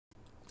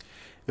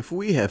if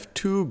we have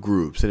two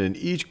groups, and in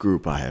each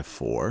group I have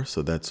 4,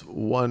 so that's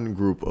one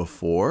group of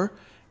 4,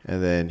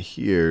 and then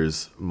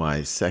here's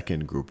my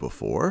second group of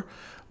 4,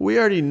 we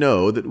already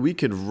know that we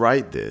could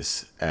write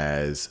this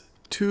as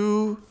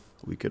 2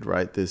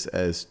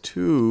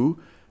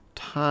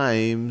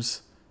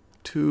 times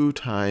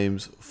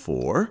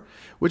 4,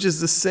 which is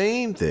the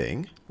same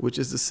thing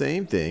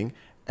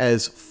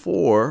as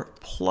 4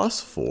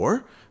 plus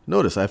 4.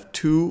 Notice I have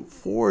two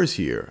 4's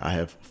here. I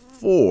have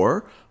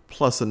 4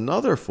 plus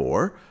another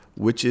 4,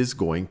 which is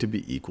going to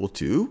be equal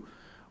to,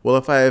 well,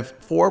 if I have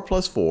 4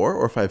 plus 4,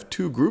 or if I have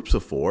two groups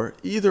of 4,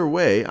 either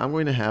way, I'm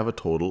going to have a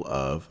total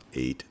of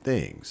 8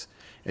 things.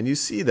 And you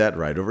see that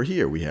right over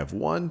here. We have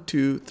 1,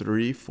 2,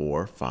 3,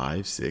 4,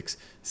 5, 6,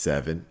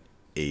 7,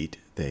 8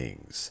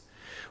 things.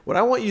 What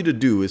I want you to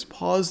do is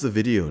pause the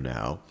video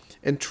now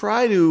and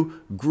try to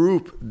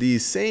group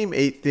these same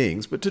 8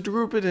 things, but to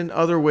group it in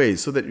other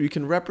ways so that you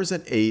can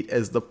represent 8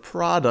 as the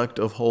product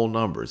of whole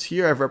numbers.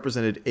 Here I've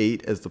represented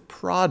 8 as the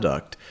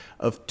product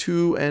of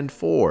 2 and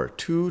 4.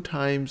 2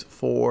 times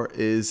 4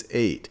 is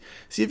 8.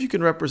 See if you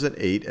can represent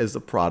 8 as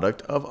the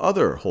product of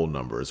other whole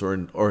numbers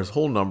or as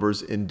whole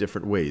numbers in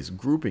different ways,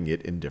 grouping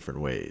it in different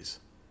ways.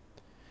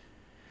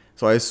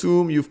 So I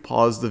assume you've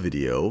paused the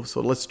video, so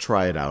let's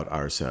try it out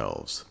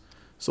ourselves.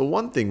 So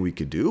one thing we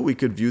could do, we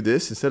could view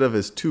this, instead of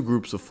as 2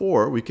 groups of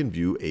 4, we can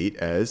view 8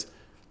 as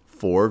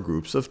 4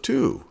 groups of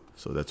 2.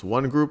 So that's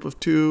 1 group of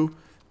 2,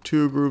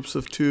 2 groups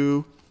of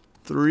 2,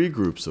 3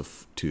 groups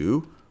of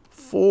 2,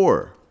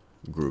 4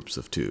 groups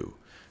of 2.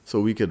 So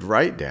we could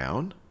write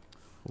that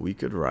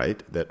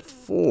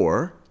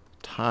 4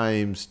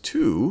 times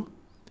 2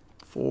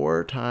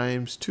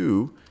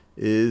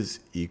 is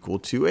equal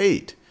to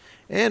 8.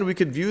 And we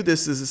could view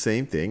this as the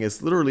same thing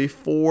as literally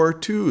 4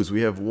 2's.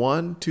 We have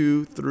 1,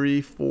 2, 3,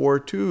 4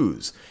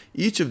 2's.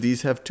 Each of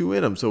these have 2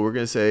 in them. So we're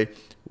going to say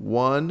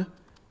 1,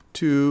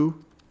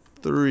 2,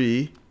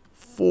 3,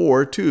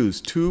 4 2's.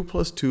 2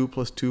 plus 2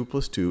 plus 2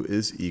 plus 2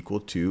 is equal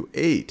to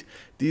 8.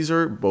 These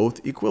are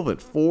both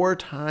equivalent. 4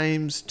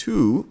 times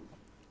 2,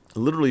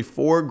 literally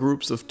 4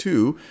 groups of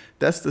 2,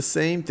 that's the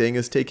same thing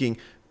as taking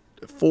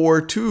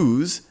 4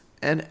 2's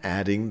and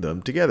adding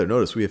them together.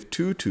 Notice we have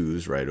 2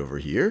 2's right over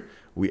here.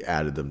 We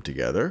added them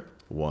together.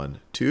 1,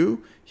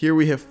 2. Here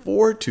we have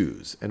 4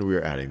 2's, and we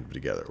are adding them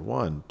together.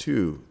 1,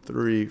 2,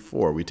 3,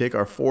 4. We take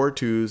our 4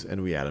 2's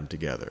and we add them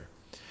together.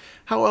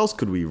 How else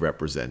could we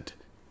represent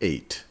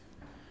 8?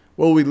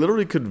 Well, we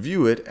literally could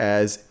view it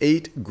as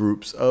 8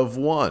 groups of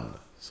 1.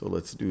 So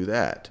let's do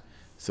that.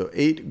 So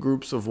 8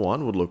 groups of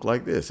 1 would look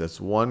like this.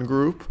 That's 1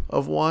 group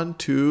of 1,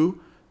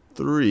 2,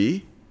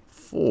 3,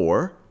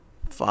 4,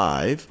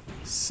 5,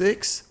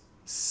 6,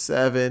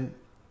 7,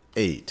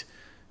 8.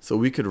 So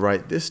we could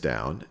write this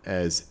down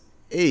as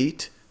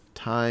 8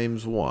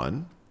 times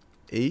 1.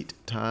 8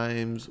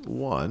 times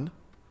 1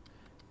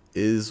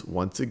 is,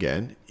 once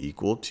again,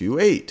 equal to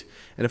 8.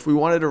 And if we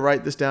wanted to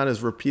write this down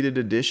as repeated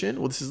addition,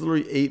 well, this is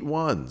literally 8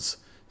 1's.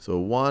 So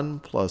 1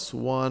 plus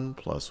 1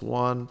 plus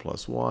 1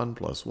 plus 1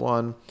 plus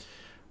 1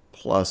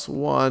 plus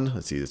 1.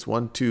 Let's see, it's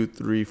 1, 2,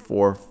 3,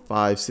 4,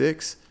 5,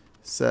 6,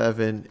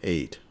 7,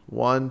 8.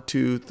 1,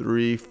 2,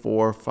 3,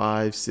 4,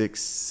 5,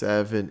 6,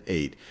 7,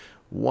 8.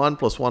 1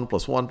 plus 1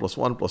 plus 1 plus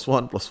 1 plus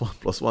 1 plus 1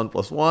 plus 1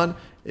 plus 1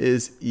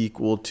 is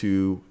equal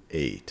to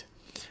 8.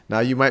 Now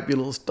you might be a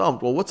little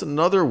stumped. Well, what's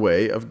another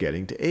way of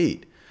getting to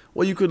 8?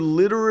 Well, you could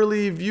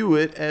literally view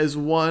it as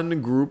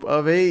 1 group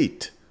of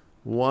 8.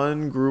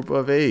 1 group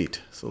of 8.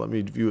 So let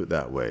me view it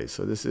that way.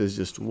 So this is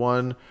just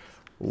one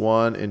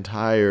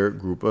entire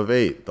group of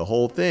 8. The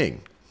whole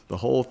thing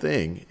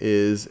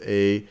is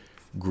a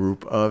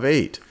group of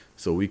 8.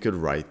 So we could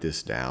write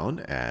this down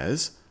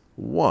as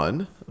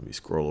 1. Let me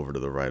scroll over to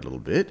the right a little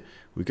bit.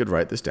 We could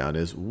write this down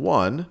as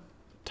 1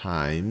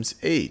 times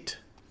 8.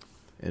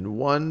 And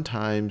 1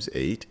 times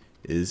 8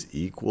 is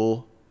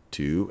equal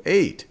to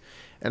 8.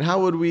 And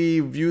how would we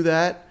view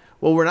that?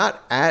 Well,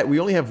 we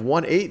only have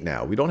 1 8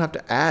 now. We don't have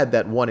to add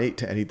that 1 8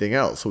 to anything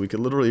else. So we could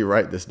literally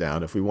write this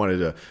down. If we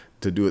wanted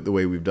to do it the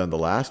way we've done the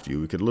last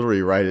few, we could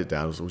literally write it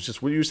down. So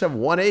we just have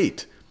 1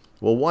 8.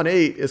 Well, 1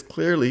 8 is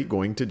clearly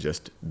going to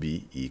just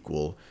be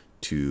equal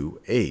to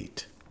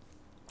 8.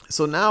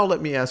 So now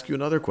let me ask you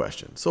another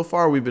question. So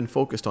far we've been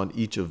focused on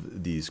each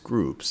of these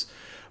groups.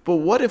 But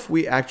what if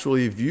we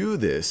actually view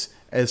this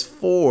as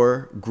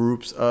 4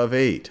 groups of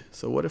 8?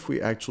 So what if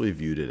we actually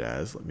viewed it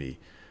as, let me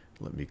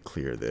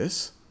clear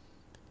this.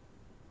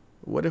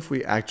 What if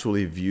we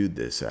actually viewed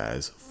this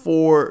as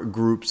 4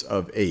 groups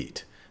of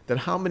 8? Then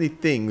how many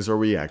things are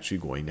we actually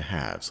going to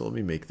have? So let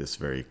me make this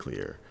very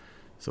clear.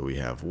 So we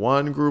have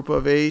 1 group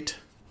of 8,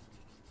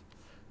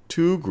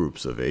 2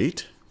 groups of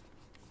 8,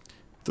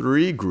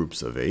 3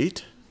 groups of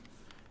 8,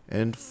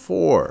 and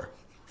 4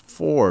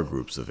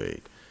 groups of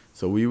 8.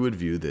 So we would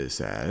view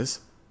this as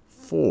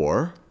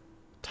 4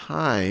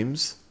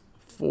 times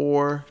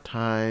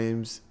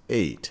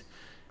 8.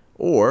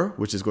 Or,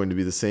 which is going to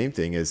be the same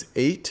thing as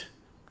 8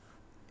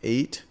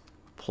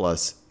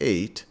 plus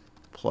 8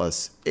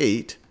 plus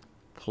 8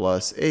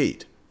 plus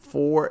 8.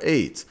 4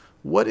 8s.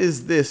 what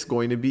is this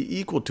going to be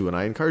equal to? And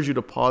I encourage you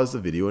to pause the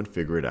video and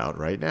figure it out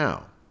right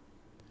now.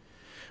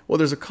 Well,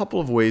 there's a couple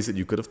of ways that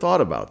you could have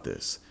thought about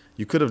this.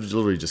 You could have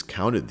literally just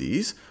counted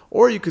these,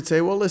 or you could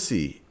say, well, let's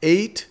see,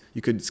 8,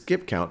 you could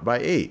skip count by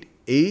 8.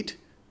 8,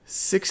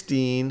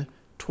 16,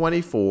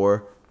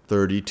 24,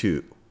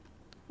 32.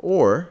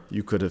 Or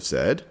you could have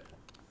said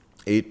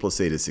 8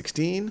 plus 8 is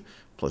 16,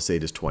 plus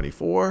 8 is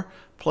 24,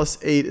 plus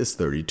 8 is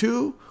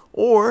 32,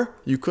 or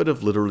you could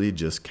have literally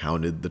just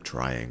counted the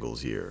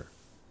triangles here.